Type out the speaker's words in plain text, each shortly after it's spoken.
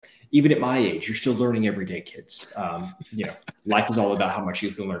even at my age, you're still learning every day, kids. Life is all about how much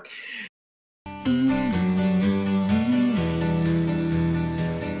you can learn.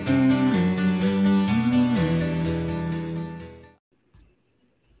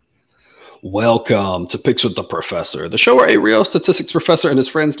 Welcome to Picks with the Professor, the show where a real statistics professor and his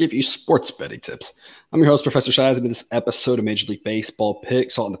friends give you sports betting tips. I'm your host, Professor Shives, and in this episode of Major League Baseball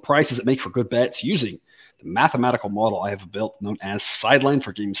picks on the prices that make for good bets using the mathematical model I have built known as Sideline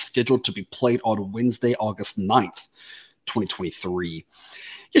for games scheduled to be played on Wednesday, August 9th, 2023.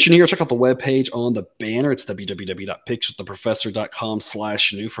 Get you here. Check out the webpage on the banner. It's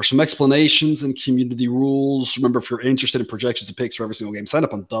www.pickswiththeprofessor.com/new for some explanations and community rules. Remember, if you're interested in projections and picks for every single game, sign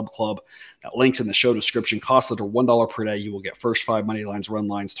up on Dub Club. That link's in the show description. Costs under $1 per day. You will get first five money lines, run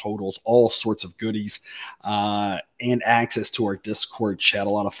lines, totals, all sorts of goodies, and access to our Discord chat. A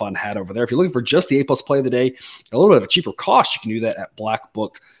lot of fun had over there. If you're looking for just the A+ play of the day, a little bit of a cheaper cost, you can do that at Black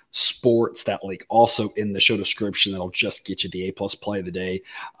Book Sports. That link also in the show description. That'll just get you the A+ play of the day,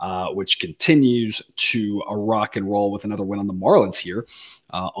 which continues to rock and roll with another win on the Marlins here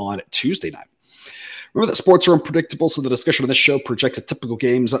on Tuesday night. Remember that sports are unpredictable, so the discussion of this show projects a typical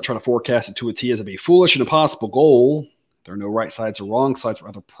game, not trying to forecast it to a T as a foolish and impossible goal. There are no right sides or wrong sides or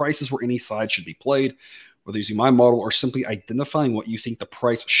other prices where any side should be played. Whether using my model or simply identifying what you think the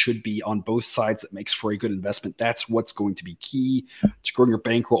price should be on both sides that makes for a good investment, that's what's going to be key to growing your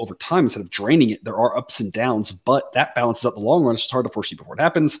bankroll over time instead of draining it. There are ups and downs, but that balances out the long run. It's hard to foresee before it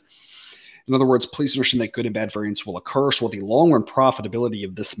happens. In other words, please understand that good and bad variance will occur. So while the long-run profitability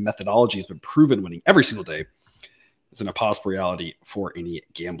of this methodology has been proven winning every single day, is an impossible reality for any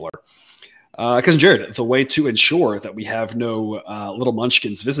gambler. Cousin Jared, the way to ensure that we have no little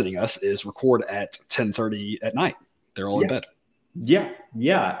munchkins visiting us is record at 10:30 at night. They're all in bed. Yeah.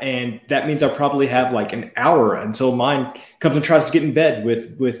 And that means I'll probably have like an hour until mine comes and tries to get in bed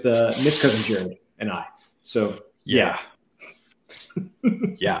with Miss Cousin Jared and I. So, yeah.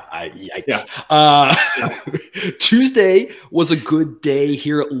 Tuesday was a good day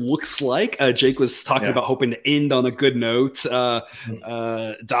here, it looks like. Jake was talking about hoping to end on a good note.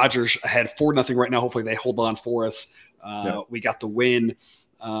 Dodgers had 4-0 right now. Hopefully they hold on for us. We got the win.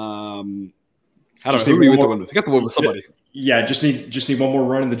 I don't know who we with the win with. We got the win with somebody. Yeah, just need one more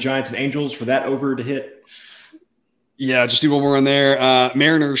run in the Giants and Angels for that over to hit. Yeah, just need one more run there.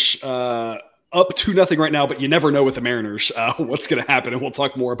 Mariners up 2-0 right now, but you never know with the Mariners what's going to happen, and we'll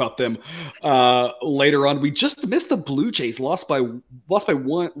talk more about them later on. We just missed the Blue Jays, lost by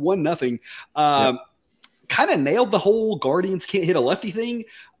 1-0. Kind of nailed the whole Guardians can't hit a lefty thing.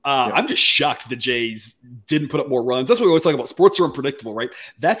 I'm just shocked the Jays didn't put up more runs. That's what we always talk about. Sports are unpredictable, right?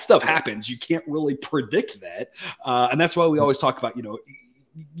 That stuff happens. You can't really predict that, and that's why we always talk about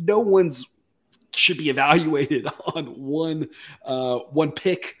no one's should be evaluated on one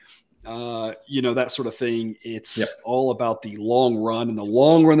pick. That sort of thing. It's all about the long run, and the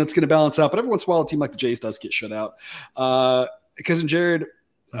long run that's going to balance out. But every once in a while, a team like the Jays does get shut out. Cousin Jared,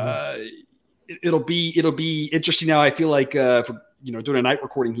 it'll be interesting now. I feel like for doing a night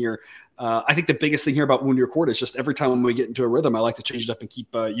recording here, I think the biggest thing here about when we record is just every time when we get into a rhythm, I like to change it up and keep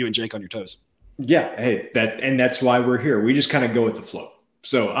you and Jake on your toes. Yeah, hey, that's why we're here. We just kind of go with the flow.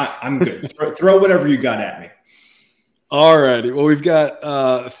 So I'm good. Throw whatever you got at me. All righty. Well, we've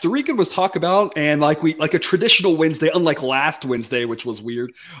got 3 good ones to talk about, and like a traditional Wednesday, unlike last Wednesday, which was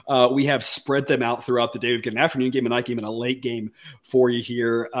weird, we have spread them out throughout the day. We've got an afternoon game, a night game, and a late game for you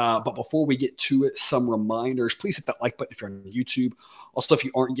here. But before we get to it, some reminders. Please hit that like button if you're on YouTube. Also, if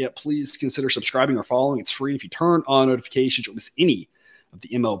you aren't yet, please consider subscribing or following. It's free. If you turn on notifications, you'll miss any of the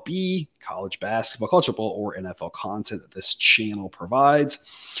MLB, college basketball, college football, or NFL content that this channel provides.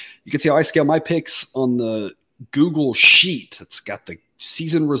 You can see how I scale my picks on the Google Sheet. It's got the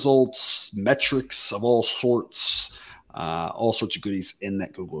season results, metrics of all sorts of goodies in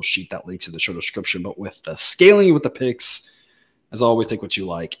that Google Sheet. That links in the show description. But with the scaling with the picks, as always, take what you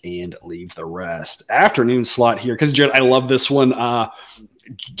like and leave the rest. Afternoon slot here, because Jared, I love this one.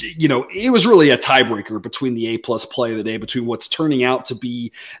 It was really a tiebreaker between the A+ play of the day, between what's turning out to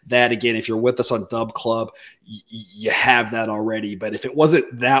be that. Again, if you're with us on Dub Club, you have that already. But if it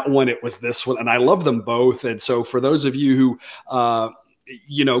wasn't that one, it was this one. And I love them both. And so for those of you who,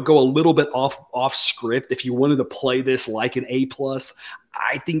 go a little bit off script, if you wanted to play this like an A+,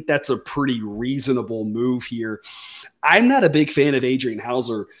 I think that's a pretty reasonable move here. I'm not a big fan of Adrian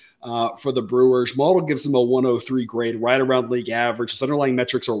Hauser for the Brewers. Model gives him a 103 grade, right around league average. His underlying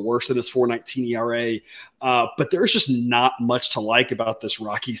metrics are worse than his 4.19 ERA. But there's just not much to like about this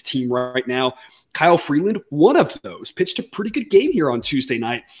Rockies team right now. Kyle Freeland, one of those, pitched a pretty good game here on Tuesday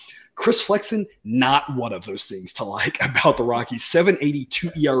night. Chris Flexen, not one of those things to like about the Rockies.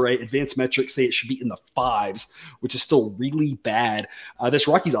 7.82 ERA. Advanced metrics say it should be in the fives, which is still really bad. This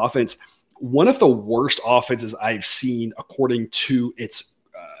Rockies offense, one of the worst offenses I've seen according to its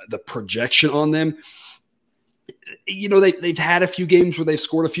the projection on them. You know, they've had a few games where they've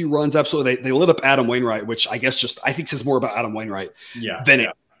scored a few runs. Absolutely. They lit up Adam Wainwright, which I guess I think says more about Adam Wainwright than it.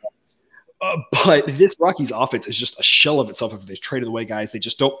 But this Rockies offense is just a shell of itself if they've traded away guys. They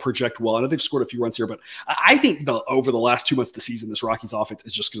just don't project well. I know they've scored a few runs here, but I think over the last 2 months of the season, this Rockies offense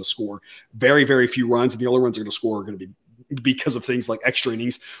is just going to score very, very few runs. And the only runs they're going to score are going to be because of things like extra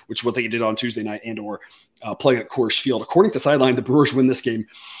innings, which is what they did on Tuesday night, and or playing at Coors Field. According to Sideline, the Brewers win this game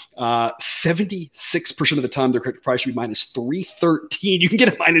 76% of the time. Their correct price should be minus 313. You can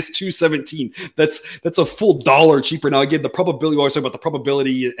get a minus 217. That's a full dollar cheaper. Now, again, the probability, we always talk about the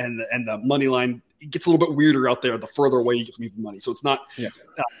probability and the money line. It gets a little bit weirder out there the further away you get from even money. So it's not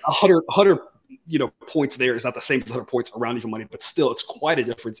 100 points there is not the same as 100 points around even money, but still it's quite a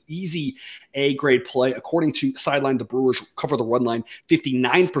difference. Easy A grade play. According to Sideline, the Brewers cover the run line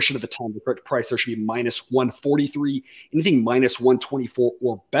 59% of the time. The correct price there should be minus 143. Anything minus 124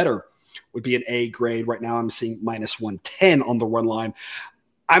 or better would be an A grade. Right now I'm seeing minus 110 on the run line.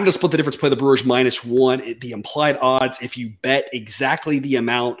 I'm going to split the difference, play the Brewers -1. The implied odds, if you bet exactly the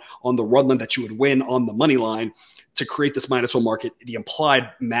amount on the run line that you would win on the money line to create this -1 market, the implied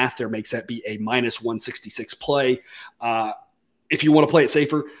math there makes that be a minus 166 play. If you want to play it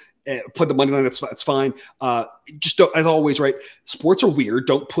safer, play the money line, that's fine. Just don't, as always, right? Sports are weird.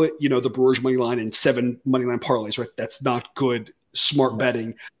 Don't put, the Brewers money line in 7 money line parlays, right? That's not good. Smart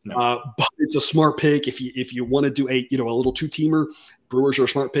betting, but it's a smart pick. If you want to do a little 2-teamer, Brewers are a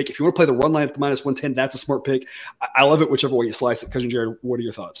smart pick. If you want to play the run line at the minus 110, that's a smart pick. I love it whichever way you slice it. Cousin Jared, what are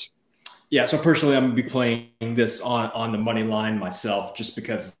your thoughts? Yeah, so personally, I'm going to be playing this on the money line myself, just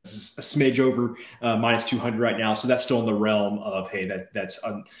because it's a smidge over minus 200 right now. So that's still in the realm of, hey, that's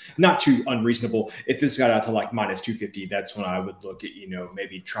not too unreasonable. If this got out to like minus 250, that's when I would look at,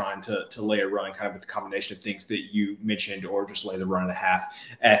 maybe trying to lay a run kind of with the combination of things that you mentioned, or just lay the run and a half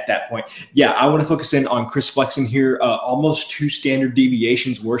at that point. Yeah, I want to focus in on Chris Flexen here. Almost 2 standard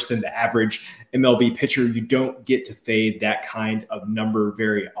deviations worse than the average MLB pitcher. You don't get to fade that kind of number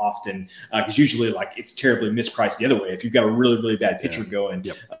very often, because usually it's terribly mispriced the other way. If you've got a really, really bad pitcher going,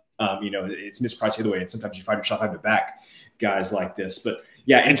 it's mispriced the other way. And sometimes you find yourself having to back guys like this. But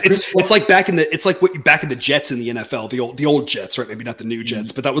yeah, it's like back in the Jets in the NFL, the old Jets, right? Maybe not the new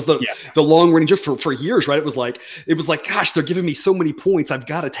Jets, but that was the long range for years, right? It was like, gosh, they're giving me so many points, I've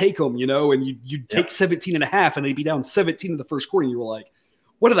got to take them, and you take 17 and a half, and they'd be down 17 in the first quarter, and you were like,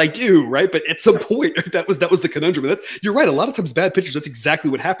 what did I do, right? But at some point, that was the conundrum. You're right. A lot of times, bad pitchers, that's exactly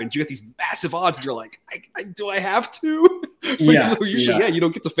what happens. You get these massive odds, and you're like, do I have to? Yeah. So usually, you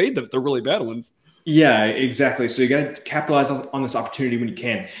don't get to fade them. They're really bad ones. Yeah, exactly. So you got to capitalize on this opportunity when you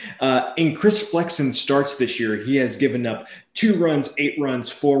can. In Chris Flexen starts this year, he has given up 2 runs, 8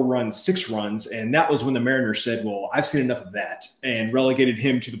 runs, 4 runs, 6 runs. And that was when the Mariners said, well, I've seen enough of that, and relegated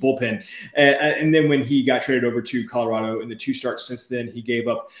him to the bullpen. And then when he got traded over to Colorado in the 2 starts since then, he gave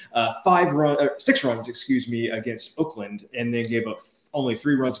up 6 runs, against Oakland, and then gave up only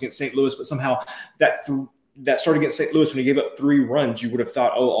 3 runs against St. Louis. But somehow that start against St. Louis, when he gave up 3 runs, you would have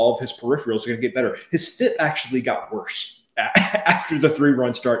thought, all of his peripherals are going to get better. His FIP actually got worse after the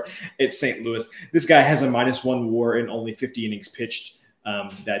 3-run start at St. Louis. This guy has a -1 WAR and only 50 innings pitched.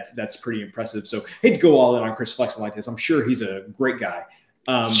 That's pretty impressive. So hate to go all in on Chris Flexen like this. I'm sure he's a great guy.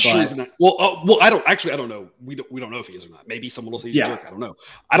 Well, I don't know. We don't know if he is or not. Maybe someone will say he's a jerk. I don't know.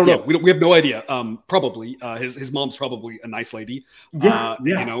 We have no idea. Probably his mom's probably a nice lady.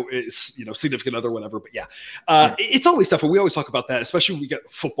 Is significant other, whatever. But it's always tough. We always talk about that, especially when we get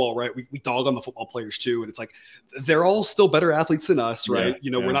football, right? We dog on the football players too, and it's like they're all still better athletes than us, right?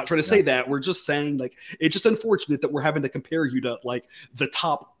 We're not trying to say that. We're just saying it's just unfortunate that we're having to compare you to the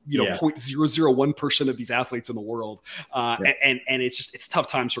top 0.001% of these athletes in the world, and it's tough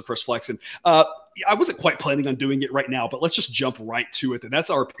times for Chris Flexen. I wasn't quite planning on doing it right now, but let's just jump right to it. And that's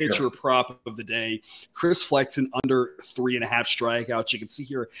our pitcher prop of the day. Chris Flexen under 3.5 strikeouts. You can see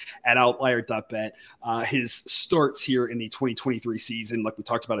here at outlier.bet. His starts here in the 2023 season, like we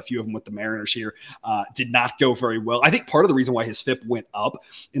talked about a few of them with the Mariners here, did not go very well. I think part of the reason why his FIP went up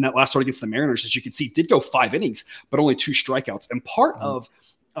in that last start against the Mariners, as you can see, did go 5 innings, but only 2 strikeouts. And part of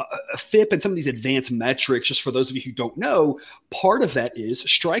FIP and some of these advanced metrics, just for those of you who don't know, part of that is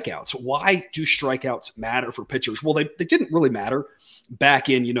strikeouts. Why do strikeouts matter for pitchers? Well, they didn't really matter back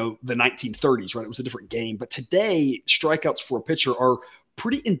in, the 1930s, right? It was a different game. But today, strikeouts for a pitcher are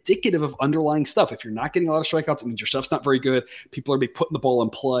pretty indicative of underlying stuff. If you're not getting a lot of strikeouts, it means your stuff's not very good. People are going to be putting the ball in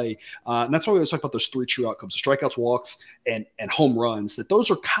play. And that's why we always talk about those 3 true outcomes: strikeouts, walks, and home runs. That those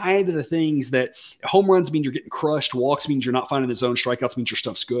are kind of the things that home runs mean you're getting crushed. Walks means you're not finding the zone. Strikeouts means your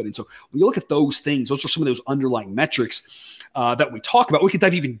stuff's good. And so when you look at those things, those are some of those underlying metrics that we talk about. We could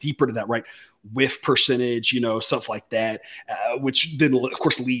dive even deeper to that, right? Whiff percentage, stuff like that, which then, of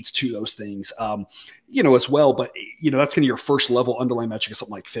course, leads to those things, as well. But, that's kind of your first level underlying metric of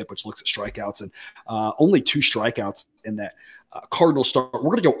something like FIP, which looks at strikeouts, and only 2 strikeouts in that Cardinals start. We're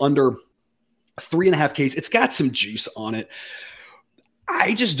going to go under 3.5 Ks. It's got some juice on it.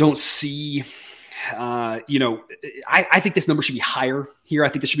 I just don't see I think this number should be higher here. I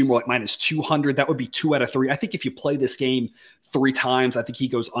think this should be more like -200. That would be 2 out of 3. I think if you play this game 3 times, I think he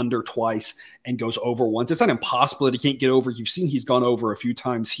goes under twice and goes over once. It's not impossible that he can't get over. You've seen he's gone over a few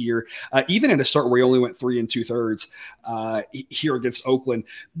times here, even in a start where he only went 3 2/3 here against Oakland.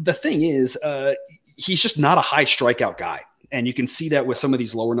 The thing is, he's just not a high strikeout guy. And you can see that with some of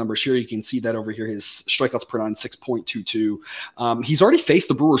these lower numbers here. You can see that over here, his strikeouts per 9, 6.22. He's already faced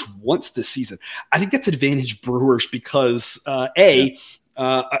the Brewers once this season. I think that's advantage Brewers because, a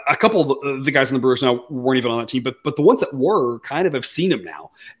couple of the guys in the Brewers now weren't even on that team, but the ones that were kind of have seen him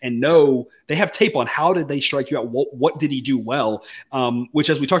now and know they have tape on how did they strike you out? What did he do well? Which,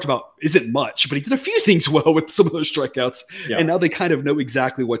 as we talked about, isn't much, but he did a few things well with some of those strikeouts. Yeah. And now they kind of know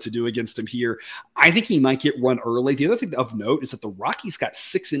exactly what to do against him here. I think he might get run early. The other thing of note is that the Rockies got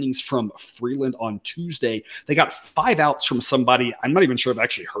 6 innings from Freeland on Tuesday. They got 5 outs from somebody I'm not even sure I've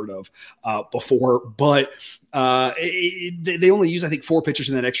actually heard of before, but they only used, I think, 4 pitchers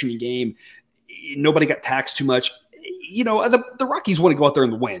in that extra inning game. Nobody got taxed too much. The Rockies want to go out there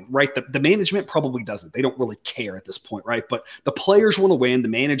and win, right? The management probably doesn't. They don't really care at this point, right? But the players want to win. The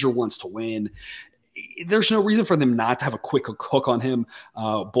manager wants to win. There's no reason for them not to have a quick hook on him.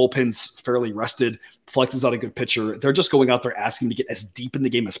 Bullpen's fairly rested. Flex is not a good pitcher. They're just going out there asking to get as deep in the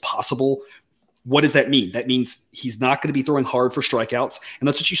game as possible. What does that mean? That means he's not going to be throwing hard for strikeouts. And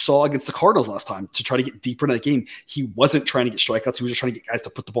that's what you saw against the Cardinals last time. To try to get deeper into that game, he wasn't trying to get strikeouts. He was just trying to get guys to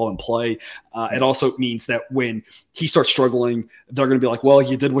put the ball in play. It also means that when he starts struggling, they're going to be like, well,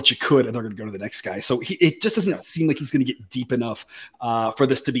 you did what you could, and they're going to go to the next guy. So it just doesn't seem like he's going to get deep enough for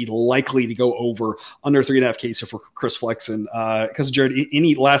this to be likely to go over under 3.5 Ks for Chris Flexen. Because, Jared,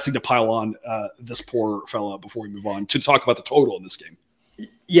 any last thing to pile on this poor fella before we move on to talk about the total in this game?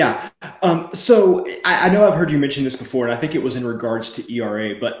 Yeah. So I know I've heard you mention this before, and I think it was in regards to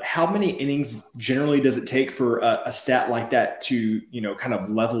ERA, but how many innings generally does it take for a stat like that to, kind of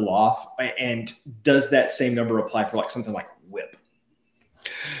level off? And does that same number apply for like something like WHIP?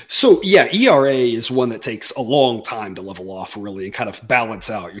 So, yeah, ERA is one that takes a long time to level off, really, and kind of balance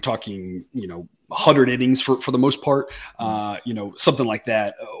out. You're talking, 100 innings for the most part, something like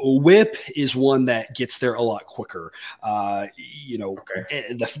that. WHIP is one that gets there a lot quicker. Okay.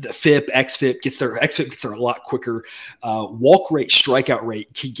 The FIP, XFIP gets there. XFIP gets there a lot quicker. Walk rate, strikeout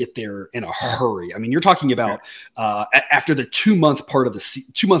rate can get there in a hurry. I mean, you're talking about after the 2-month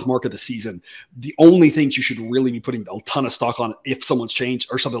mark of the season, the only things you should really be putting a ton of stock on if someone's changed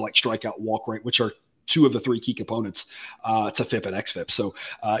are something like strikeout, walk rate, which are 2 of the 3 key components to FIP and XFIP. So,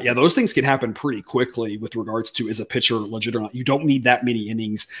 those things can happen pretty quickly with regards to is a pitcher legit or not. You don't need that many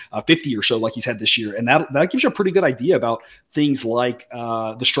innings, 50 or so like he's had this year. And that gives you a pretty good idea about things like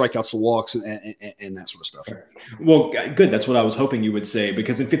the strikeouts, the walks, and that sort of stuff. Well, good. That's what I was hoping you would say,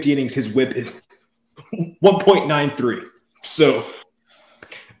 because in 50 innings, his WHIP is 1.93. So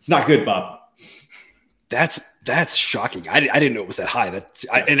it's not good, Bob. That's shocking. I didn't know it was that high.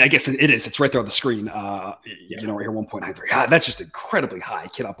 And I guess it is. It's right there on the screen. Right here, 1.93. That's just incredibly high. I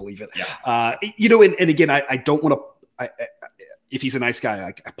cannot believe it. Yeah. And again, I don't want to. If he's a nice guy,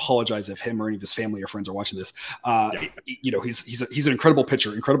 I apologize if him or any of his family or friends are watching this. He's an incredible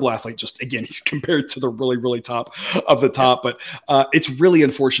pitcher, incredible athlete. Just again, he's compared to the really, really top of the top. But it's really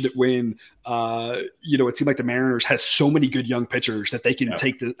unfortunate when it seemed like the Mariners has so many good young pitchers that they can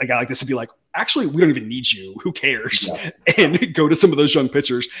take a guy like this and be like, actually, we don't even need you. Who cares? Yeah. And go to some of those young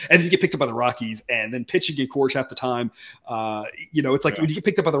pitchers, and then you get picked up by the Rockies, and then pitching in court half the time. It's like when you get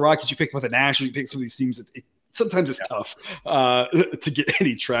picked up by the Rockies, you pick up by the Nationals, you pick some of these teams. Sometimes it's tough to get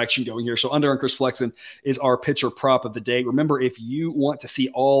any traction going here. So under on Chris Flexen is our pitcher prop of the day. Remember, if you want to see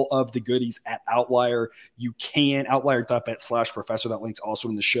all of the goodies at Outlier, you can. Outlier.bet/professor. That link's also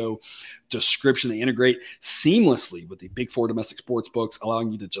in the show description. They integrate seamlessly with the Big Four domestic sports books, allowing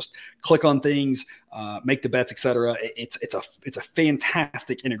you to just click on things, make the bets, etc. It's a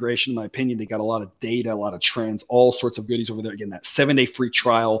fantastic integration, in my opinion. They got a lot of data, a lot of trends, all sorts of goodies over there. Again, that 7-day free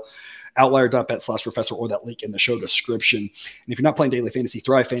trial. outlier.bet/professor or that link in the show description. And if you're not playing daily fantasy,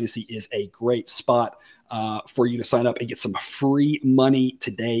 Thrive Fantasy is a great spot for you to sign up and get some free money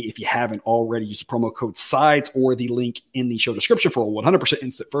today. If you haven't already, use the promo code SIDES or the link in the show description for a 100%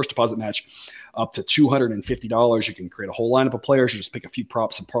 instant first deposit match up to $250. You can create a whole lineup of players. You just pick a few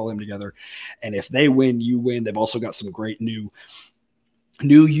props and parlay them together. And if they win, you win. They've also got some great new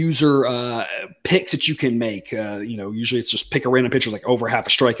user picks that you can make. Usually it's just pick a random pitcher like over half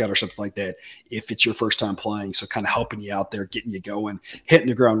a strikeout or something like that if it's your first time playing. So kind of helping you out there, getting you going, hitting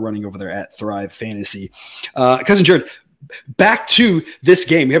the ground running over there at Thrive Fantasy. Cousin Jared, back to this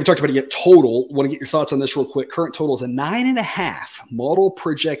game. We haven't talked about it yet. Total. Want to get your thoughts on this real quick. Current total is a 9.5. Model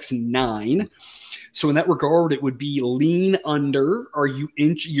projects 9. So in that regard, it would be lean under. Are you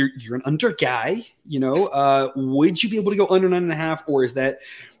you're an under guy? Would you be able to go under 9.5, or is that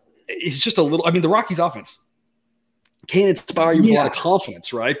it's just a little? I mean, the Rockies' offense can inspire you with a lot of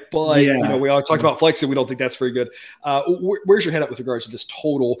confidence, right? But we all talked about flexing. We don't think that's very good. Where's your head at with regards to this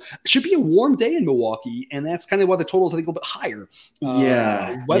total? It should be a warm day in Milwaukee, and that's kind of why the total is, I think, a little bit higher.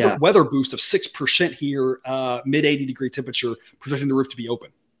 Weather boost of 6% here, mid 80-degree temperature, projecting the roof to be open.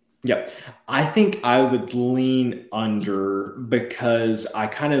 Yeah, I think I would lean under because I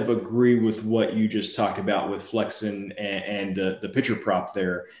kind of agree with what you just talked about with Flexen and the pitcher prop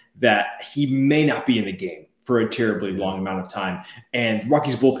there, that he may not be in the game for a terribly long amount of time. And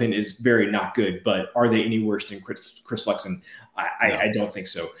Rocky's bullpen is very not good, but are they any worse than Chris Flexen? I don't think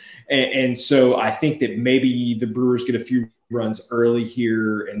so. And so I think that maybe the Brewers get a few runs early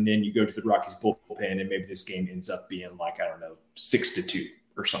here, and then you go to the Rockies bullpen, and maybe this game ends up being like, 6-2.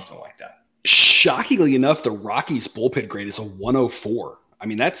 Or something like that. Shockingly enough, the Rockies bullpen grade is a 104. I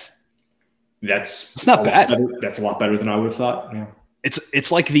mean, that's not bad. That's a lot better than I would have thought. Yeah.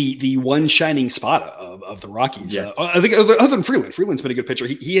 It's like the one shining spot of the Rockies. Yeah. I think other than Freeland. Freeland's been a good pitcher.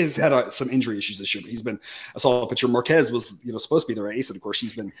 He has had some injury issues this year, but he's been a solid pitcher. Marquez was supposed to be their ace, and of course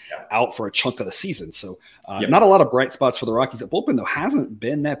he's been out for a chunk of the season. So not a lot of bright spots for the Rockies. That bullpen though hasn't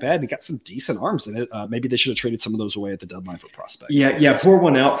been that bad. He got some decent arms in it. Maybe they should have traded some of those away at the deadline for prospects. Yeah. Pour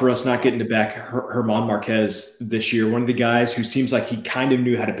one out for us not getting to back Herman Marquez this year. One of the guys who seems like he kind of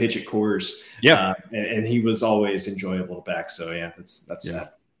knew how to pitch at Coors. Yeah, and he was always enjoyable to back. So that's sad.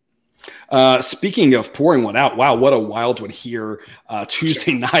 Speaking of pouring one out, wow, what a wild one here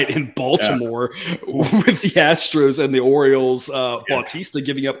Tuesday night in Baltimore with the Astros and the Orioles. Bautista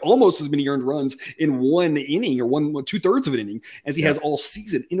giving up almost as many earned runs in one inning, or 2/3 of an inning, as he has all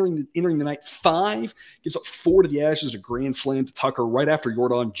season. Entering the night 5, gives up 4 to the Astros, a grand slam to Tucker right after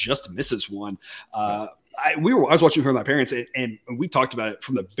Jordan just misses one. I was watching here with my parents, and we talked about it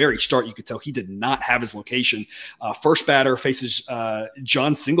from the very start. You could tell he did not have his location. First batter faces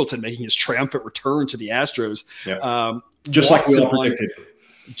John Singleton making his triumphant return to the Astros. Yeah. Just like we all predicted.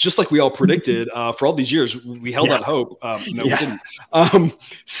 Just like we all predicted for all these years, we held out hope. No, we didn't.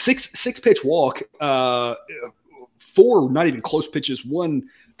 Six pitch walk, 4 not even close pitches. One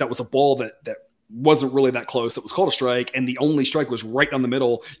that was a ball that wasn't really that close. That was called a strike, and the only strike was right down the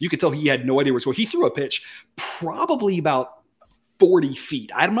middle. You could tell he had no idea where to go. He threw a pitch probably about 40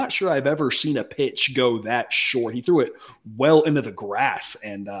 feet. I'm not sure I've ever seen a pitch go that short. He threw it well into the grass,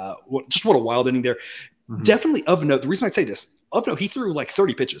 and just what a wild inning there. Mm-hmm. Definitely of note. The reason I say this, of note, he threw like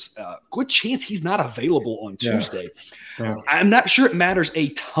 30 pitches. Good chance he's not available on Tuesday. Yeah. I'm not sure it matters a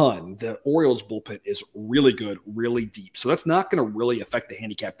ton. The Orioles bullpen is really good, really deep. So that's not going to really affect the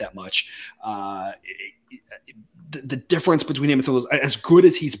handicap that much. The difference between him and some of those, as good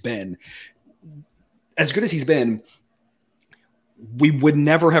as he's been, we would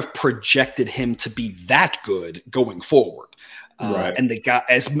never have projected him to be that good going forward. Right. And the guy,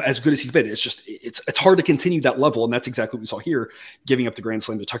 as good as he's been, it's hard to continue that level, and that's exactly what we saw here. Giving up the grand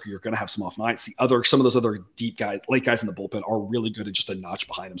slam to Tucker, you're going to have some off nights. Some of those other deep guys, late guys in the bullpen, are really good at just a notch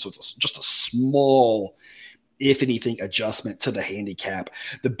behind him. So it's just a small, if anything, adjustment to the handicap.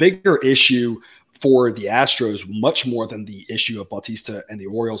 The bigger issue for the Astros, much more than the issue of Bautista and the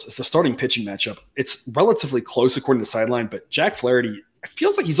Orioles, is the starting pitching matchup. It's relatively close according to Sideline, but Jack Flaherty, it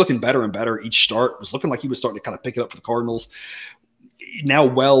feels like he's looking better and better each start. It was looking like he was starting to kind of pick it up for the Cardinals. Now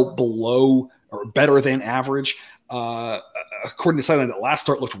well below or better than average. According to Sideline, that last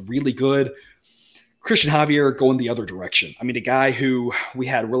start looked really good. Christian Javier going the other direction. I mean, a guy who we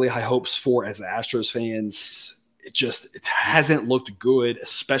had really high hopes for as the Astros fans, it hasn't looked good,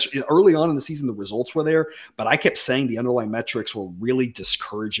 especially early on in the season. The results were there, but I kept saying the underlying metrics were really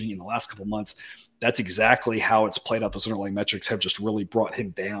discouraging in the last couple of months. That's exactly how it's played out. Those underlying metrics have just really brought him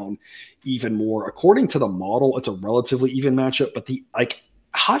down even more. According to the model, it's a relatively even matchup, but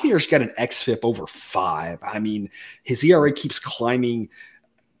Javier's got an xFIP over 5. I mean, his ERA keeps climbing.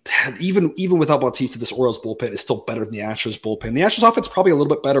 even without Bautista, this Orioles bullpen is still better than the Astros bullpen. The Astros offense is probably a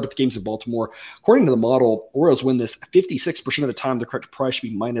little bit better, but the game's in Baltimore. According to the model, Orioles win this 56% of the time. The correct price should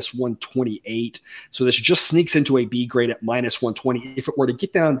be -128. So this just sneaks into a B grade at -120. If it were to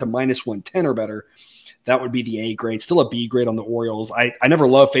get down to -110 or better, that would be the A grade. Still a B grade on the Orioles. I never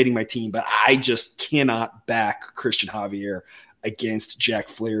love fading my team, but I just cannot back Christian Javier against Jack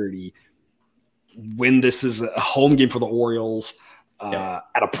Flaherty when this is a home game for the Orioles.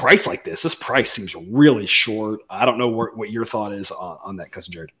 At a price like this price seems really short. I don't know what your thought is on that,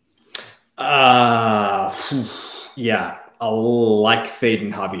 Cousin Jared. Yeah, I like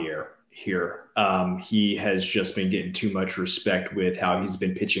fading Javier here. He has just been getting too much respect with how he's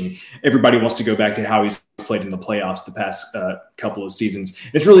been pitching. Everybody wants to go back to how he's played in the playoffs the past couple of seasons.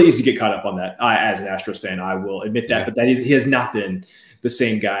 It's really easy to get caught up on that. As an Astros fan, I will admit that, but he has not been the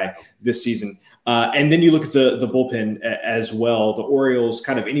same guy this season. And then you look at the bullpen as well. The Orioles,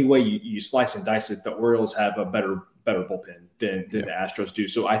 kind of any way you slice and dice it, the Orioles have a better bullpen than the Astros do.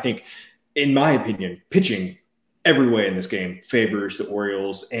 So I think, in my opinion, pitching every way in this game favors the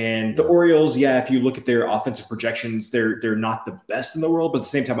Orioles. And the Orioles, if you look at their offensive projections, they're not the best in the world, but at the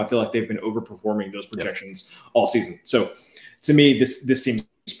same time, I feel like they've been overperforming those projections all season. So to me, this seems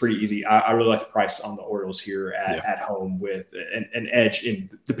pretty easy. I really like the price on the Orioles here at home with an edge in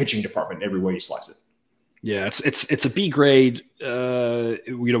the pitching department every way you slice it. Yeah, it's a B grade.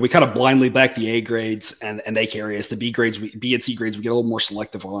 We kind of blindly back the A grades, and they carry us. The B grades, B and C grades, we get a little more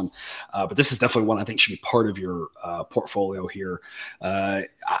selective on. But this is definitely one I think should be part of your portfolio here. I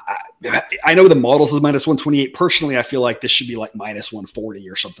know the models is -128. Personally, I feel like this should be like -140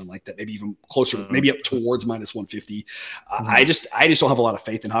 or something like that. Maybe even closer, maybe up towards -150. I just don't have a lot of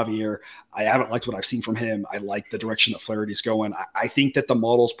faith in Javier. I haven't liked what I've seen from him. I like the direction that Flaherty's going. I think that the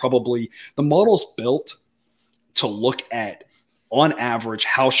model's built to look at, on average,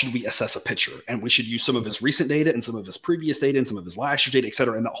 how should we assess a pitcher? And we should use some of his recent data and some of his previous data and some of his last year's data, et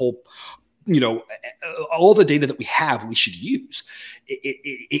cetera. And that whole, all the data that we have, we should use.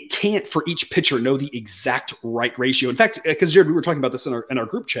 It can't, for each pitcher, know the exact right ratio. In fact, because Jared, we were talking about this in our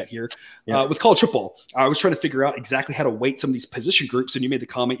group chat here with college football. I was trying to figure out exactly how to weight some of these position groups, and you made the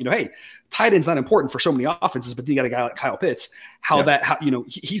comment, hey, tight end's not important for so many offenses, but then you got a guy like Kyle Pitts.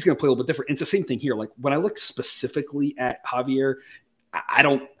 He's going to play a little bit different. It's the same thing here. Like when I look specifically at Javier, I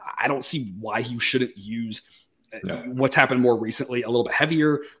don't see why you shouldn't use what's happened more recently, a little bit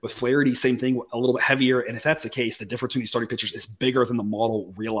heavier. With Flaherty, same thing, a little bit heavier. And if that's the case, the difference between these starting pitchers is bigger than the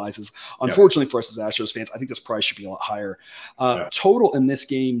model realizes. Unfortunately for us as Astros fans, I think this price should be a lot higher. Total in this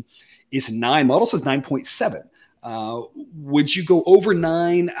game is 9. Model says 9.7. Would you go over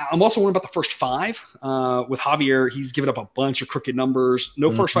 9? I'm also wondering about the first 5 with Javier. He's given up a bunch of crooked numbers.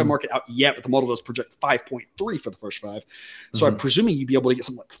 No first 5 market out yet, but the model does project 5.3 for the first 5. So I'm presuming you'd be able to get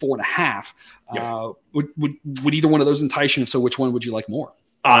something like 4.5. Would either one of those entice you? And so which one would you like more?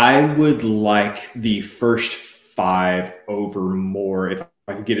 I would like the first 5 over more if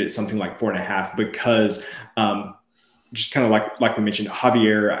I could get it something like 4.5, because just kind of like we mentioned,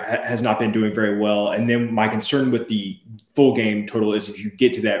 Javier has not been doing very well. And then my concern with the full game total is if you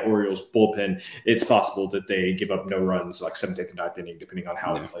get to that Orioles bullpen, it's possible that they give up no runs like 7th, 8th, and 9th inning, depending on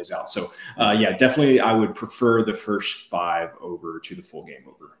how it plays out. So, definitely I would prefer the first 5 over to the full game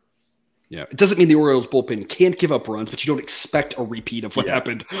over. Yeah, it doesn't mean the Orioles bullpen can't give up runs, but you don't expect a repeat of what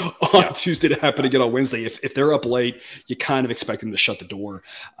happened on Tuesday to happen again on Wednesday. If they're up late, you kind of expect them to shut the door.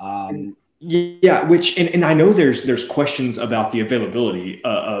 Which and I know there's questions about the availability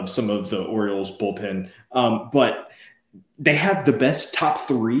of some of the Orioles bullpen, but they have the best top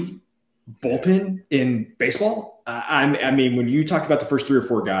 3 bullpen in baseball. I mean, when you talk about the first 3 or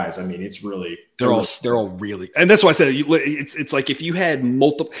 4 guys, I mean, it's really they're all really, and that's why I said it's like if you had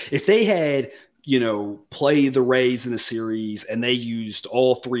if they had play the Rays in the series and they used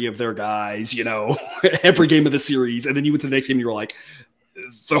all 3 of their guys, every game of the series, and then you went to the next game and you were like,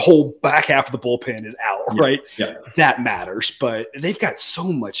 the whole back half of the bullpen is out, right? Yeah. That matters, but they've got so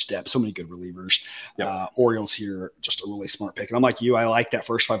much depth, so many good relievers. Orioles here, just a really smart pick. And I'm like you, I like that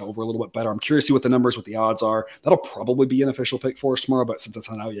first 5 over a little bit better. I'm curious to see what the numbers, what the odds are. That'll probably be an official pick for us tomorrow, but since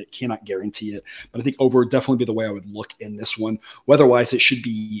it's not out yet, cannot guarantee it. But I think over would definitely be the way I would look in this one. Weather-wise, it should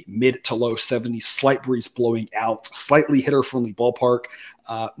be mid to low 70s, slight breeze blowing out, slightly hitter-friendly ballpark,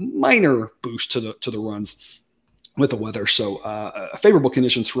 minor boost to the runs with the weather. So favorable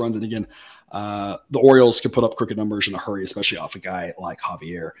conditions for runs. And again, the Orioles can put up crooked numbers in a hurry, especially off a guy like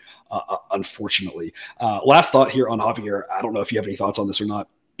Javier, unfortunately. Last thought here on Javier. I don't know if you have any thoughts on this or not.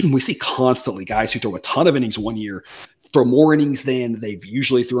 We see constantly guys who throw a ton of innings one year, throw more innings than they've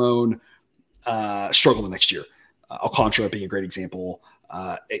usually thrown, struggle the next year. Alcantara being a great example.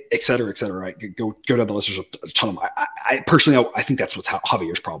 et cetera, right? Go down the list. There's a ton of them. I personally, I think that's what's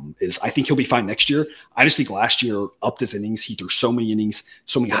Javier's problem is. I think he'll be fine next year. I just think last year upped his innings. He threw so many innings,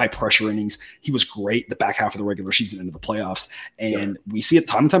 so many high pressure innings. He was great the back half of the regular season into the playoffs. And we see it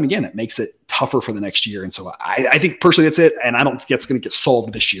time and time again. It makes it tougher for the next year. And so I think personally that's it. And I don't think that's going to get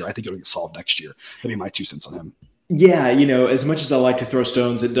solved this year. I think it'll get solved next year. That'd be my 2 cents on him. Yeah, as much as I like to throw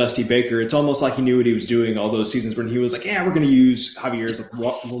stones at Dusty Baker, it's almost like he knew what he was doing all those seasons when he was like, yeah, we're going to use Javier as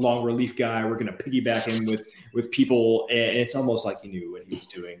a long relief guy. We're going to piggyback him with people. And it's almost like he knew what he was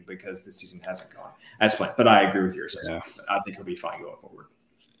doing because the season hasn't gone as planned. But I agree with your assessment. Yeah. I think he'll be fine going forward.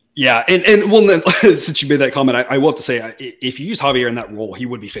 Yeah, and well, then, since you made that comment, I will have to say, if you use Javier in that role, he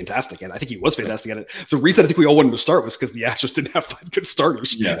would be fantastic at it. I think he was fantastic at it. The reason I think we all wanted him to start was because the Astros didn't have 5 good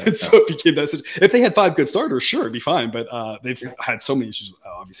starters. And so it became that situation. If they had 5 good starters, sure, it'd be fine. But they've had so many issues,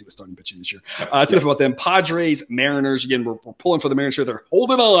 obviously, with starting pitching this year. Enough about them. Padres, Mariners. Again, we're pulling for the Mariners here. They're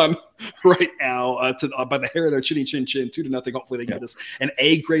holding on right now by the hair of their chin, 2-0. Hopefully they get us an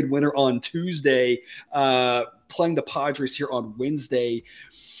A-grade winner on Tuesday, playing the Padres here on Wednesday.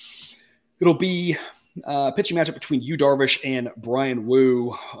 It'll be a pitching matchup between Yu Darvish and Brian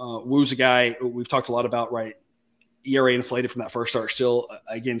Wu. Wu's a guy we've talked a lot about, right? ERA inflated from that first start still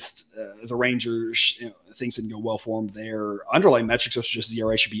against the Rangers. Things didn't go well for him there. Underlying metrics, which just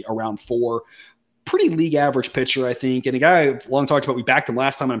ERA, should be around 4. Pretty league average pitcher, I think. And a guy I've long talked about, we backed him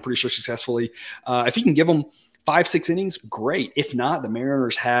last time, I'm pretty sure successfully. If you can give him 5-6 innings, great. If not, the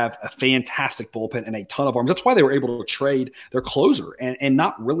Mariners have a fantastic bullpen and a ton of arms. That's why they were able to trade their closer and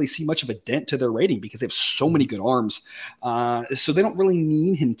not really see much of a dent to their rating because they have so many good arms. So they don't really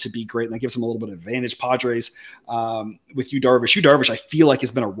need him to be great, and that gives them a little bit of advantage. Padres with Yu Darvish, I feel like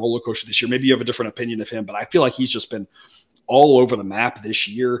has been a roller coaster this year. Maybe you have a different opinion of him, but I feel like he's just been all over the map this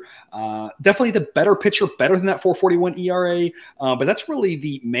year. Definitely the better pitcher, better than that 4.41 ERA. But that's really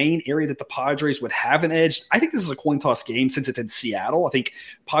the main area that the Padres would have an edge. I think this is a coin toss game since it's in Seattle. I think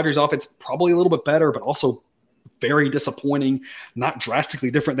Padres offense probably a little bit better, but also very disappointing, not drastically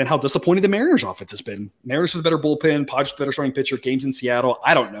different than how disappointing the Mariners offense has been. Mariners with a better bullpen, Padres with a better starting pitcher, games in Seattle.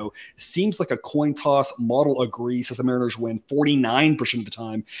 I don't know. Seems like a coin toss. Model agrees, says the Mariners win 49% of the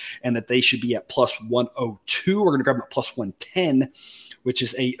time and that they should be at plus 102. We're going to grab them at plus 110, which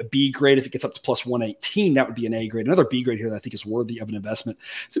is a B grade. If it gets up to plus 118, that would be an A grade. Another B grade here that I think is worthy of an investment.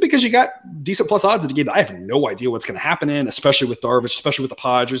 So because you got decent plus odds in the game, I have no idea what's going to happen in, especially with Darvish, especially with the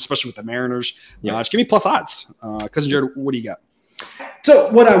Padres, especially with the Mariners. Just give me plus odds. Cousin Jared, what do you got? So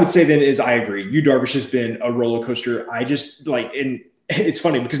what I would say then is I agree. Yu Darvish has been a roller coaster. I just and it's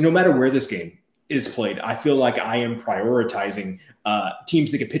funny because no matter where this game is played, I feel like I am prioritizing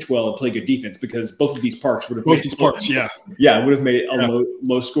teams that can pitch well and play good defense because both of these parks would have made it would have made it a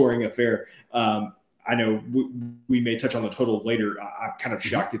low scoring affair. I know we may touch on the total later. I'm kind of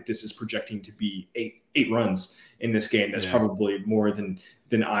shocked that this is projecting to be eight runs in this game. That's probably more than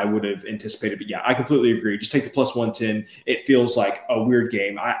I would have anticipated. But yeah, I completely agree. Just take the plus 110. It feels like a weird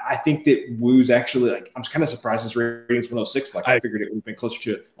game. I think that Wu's actually I'm kind of surprised his rating's 106. I figured it would have been closer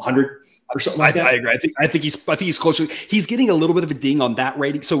to 100 or something like that. I agree. I think he's closer. He's getting a little bit of a ding on that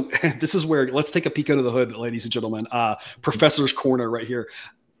rating. So this is where let's take a peek under the hood, ladies and gentlemen. Professor's corner right here.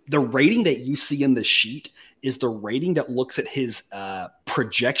 The rating that you see in the sheet is the rating that looks at his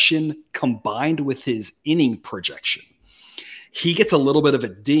projection combined with his inning projection. He gets a little bit of a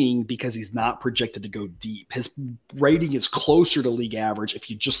ding because he's not projected to go deep. His rating is closer to league average if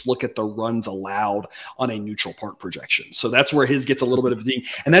you just look at the runs allowed on a neutral park projection. So that's where his gets a little bit of a ding.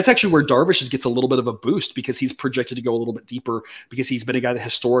 And that's actually where Darvish's gets a little bit of a boost because he's projected to go a little bit deeper because he's been a guy that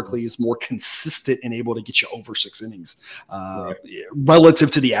historically is more consistent and able to get you over 6 innings relative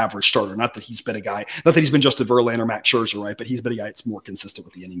to the average starter. Not that he's been a guy, not that he's been Justin Verlander or Matt Scherzer, right? But he's been a guy that's more consistent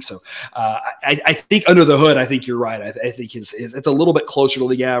with the innings. So I think under the hood, I think you're right. I think it's a little bit closer to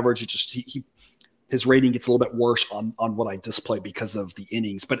league average. It just his rating gets a little bit worse on what I display because of the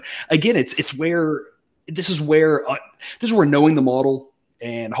innings. But again, it's where this is where knowing the model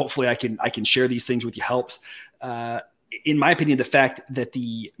and hopefully I can share these things with you helps. In my opinion, the fact that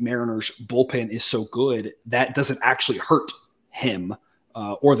the Mariners bullpen is so good that doesn't actually hurt him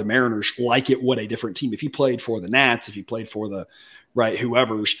or the Mariners like it would a different team. If he played for the Nats, if he played for the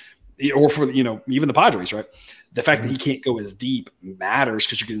whoever's. Or for even the Padres, right? The fact that he can't go as deep matters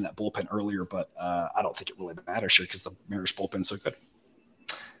because you're getting that bullpen earlier, but I don't think it really matters here because the Mariners bullpen is so good.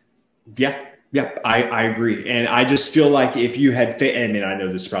 Yeah, I agree, and I just feel like if you had, and I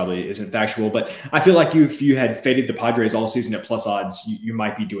know this probably isn't factual, but I feel like if you had faded the Padres all season at plus odds, you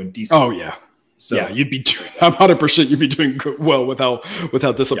might be doing decent. Oh yeah. So yeah, you'd be doing, I'm 100%. You'd be doing well with how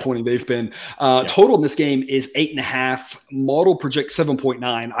disappointing they've been. Total in this game is 8.5. Model projects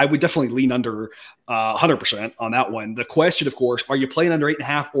 7.9. I would definitely lean under 100% on that one. The question, of course, are you playing under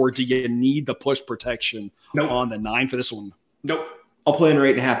 8.5, or do you need the push protection on the 9 for this one? Nope. I'll play under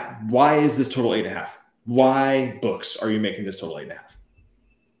 8.5. Why is this total 8.5? Why books are you making this total 8.5?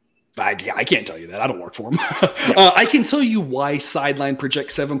 I can't tell you that. I don't work for them. I can tell you why sideline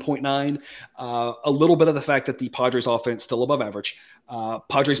projects 7.9. A little bit of the fact that the Padres offense still above average.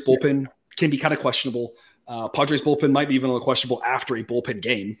 Padres bullpen can be kind of questionable. Padres bullpen might be even a little questionable after a bullpen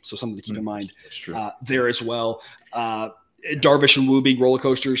game. So something to keep in mind there as well. Darvish and Wu being roller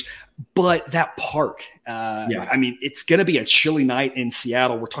coasters, but that park, I mean, it's going to be a chilly night in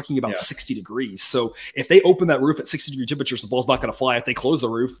Seattle. We're talking about 60 degrees. So if they open that roof at 60-degree temperatures, the ball's not going to fly. If they close the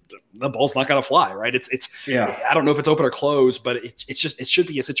roof, the ball's not going to fly, right? I don't know if it's open or closed, but it should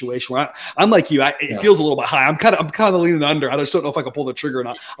be a situation where I'm like you. It feels a little bit high. I'm kind of leaning under. I just don't know if I can pull the trigger or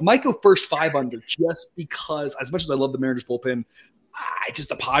not. I might go first 5 under, just because, as much as I love the Mariners bullpen,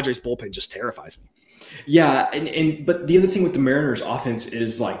 the Padres bullpen just terrifies me. Yeah, but the other thing with the Mariners offense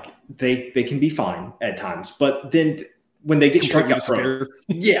is, like, they can be fine at times, but then when they get struck out,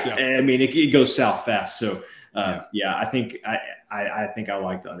 I mean, it goes south fast. So I think I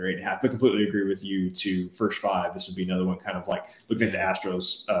like the under 8.5, but completely agree with you to first 5. This would be another one, kind of like looking at the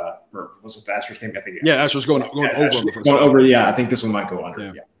Astros. Or was it the Astros game? I think Astros going over. Going over. Yeah, I think this one might go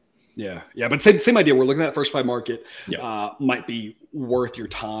under. Yeah, but same idea. We're looking at that first 5 market. Might be worth your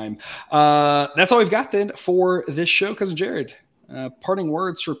time. That's all we've got then for this show, Cousin Jared. Parting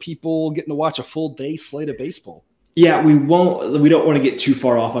words for people getting to watch a full day slate of baseball. Yeah, we don't want to get too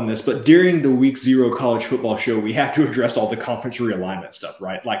far off on this, but during the week 0 college football show, we have to address all the conference realignment stuff,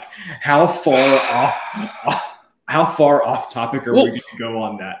 right? Like, how far off topic are we going to go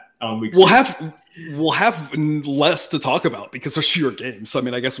on that on week 0? We'll have less to talk about because there's fewer games. So, I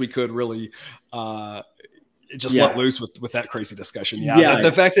mean, I guess we could really just let loose with that crazy discussion.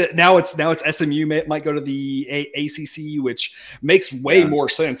 The fact that now it's SMU might go to the ACC, which makes way more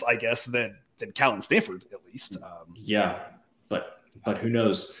sense, I guess, than Cal and Stanford, at least. But who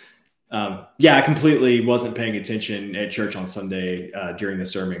knows? I completely wasn't paying attention at church on Sunday during the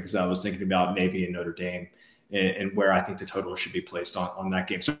sermon, because I was thinking about Navy and Notre Dame and where I think the total should be placed on that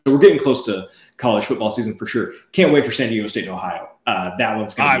game. So we're getting close to college football season for sure. Can't wait for San Diego State and Ohio. That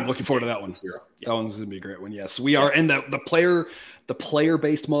one's going to be. I'm looking forward to that one. That one's going to be a great one. Yes, we are. And the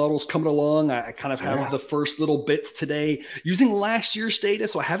player-based models coming along. I kind of have the first little bits today using last year's data.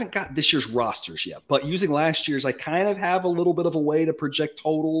 So I haven't got this year's rosters yet, but using last year's, I kind of have a little bit of a way to project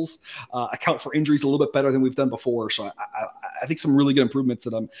totals, account for injuries a little bit better than we've done before. So I think some really good improvements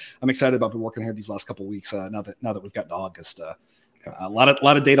that I'm excited about. Been working here these last couple of weeks. Now that we've got to August, a lot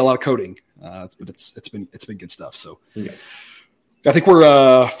of data, a lot of coding. But it's been good stuff. So I think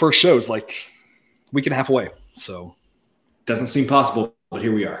we're first show's like week and a half away. So doesn't seem possible, but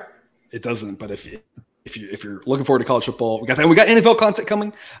here we are. It doesn't. But if you're looking forward to college football, we got NFL content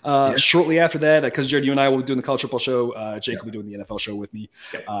coming shortly after that. Because Jared, you and I will be doing the college football show. Jake will be doing the NFL show with me.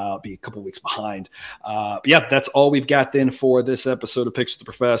 I'll be a couple weeks behind. But that's all we've got then for this episode of Picks with the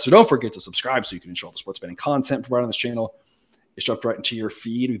Professor. Don't forget to subscribe so you can enjoy all the sports betting content provided on this channel. It's dropped right into your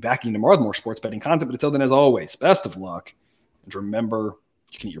feed. We'll be back in tomorrow with more sports betting content. But until then, as always, best of luck. And remember,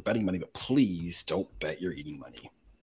 you can eat your betting money, but please don't bet your eating money.